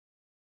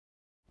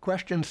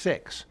Question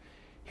 6.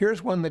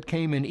 Here's one that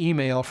came in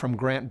email from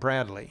Grant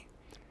Bradley.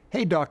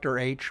 Hey, Dr.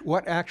 H.,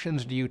 what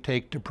actions do you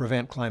take to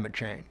prevent climate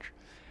change?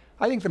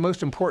 I think the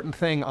most important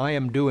thing I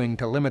am doing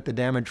to limit the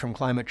damage from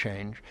climate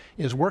change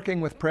is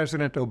working with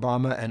President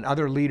Obama and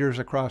other leaders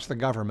across the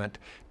government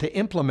to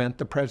implement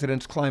the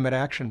President's Climate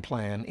Action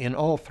Plan in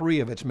all three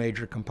of its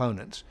major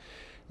components.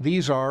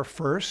 These are,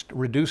 first,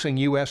 reducing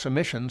U.S.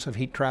 emissions of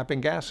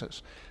heat-trapping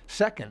gases.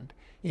 Second,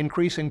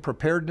 increasing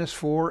preparedness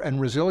for and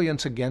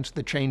resilience against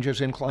the changes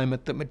in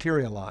climate that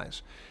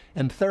materialize.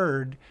 And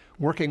third,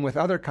 working with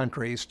other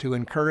countries to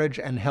encourage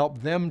and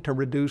help them to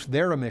reduce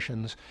their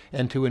emissions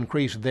and to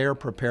increase their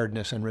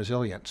preparedness and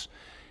resilience.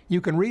 You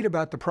can read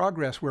about the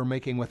progress we're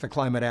making with the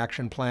Climate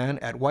Action Plan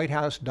at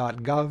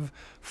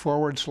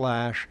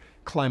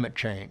whitehouse.gov/climate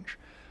change.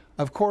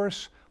 Of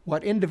course,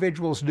 what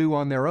individuals do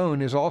on their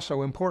own is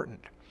also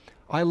important.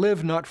 I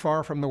live not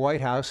far from the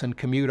White House and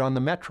commute on the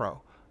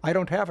metro. I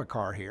don't have a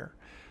car here.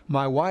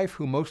 My wife,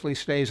 who mostly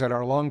stays at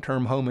our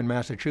long-term home in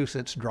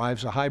Massachusetts,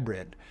 drives a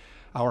hybrid.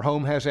 Our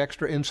home has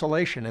extra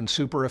insulation and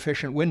super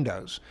efficient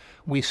windows.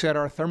 We set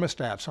our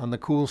thermostats on the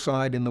cool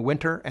side in the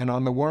winter and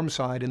on the warm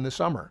side in the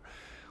summer.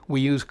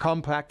 We use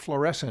compact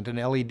fluorescent and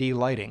LED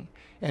lighting,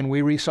 and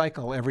we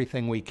recycle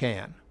everything we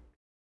can.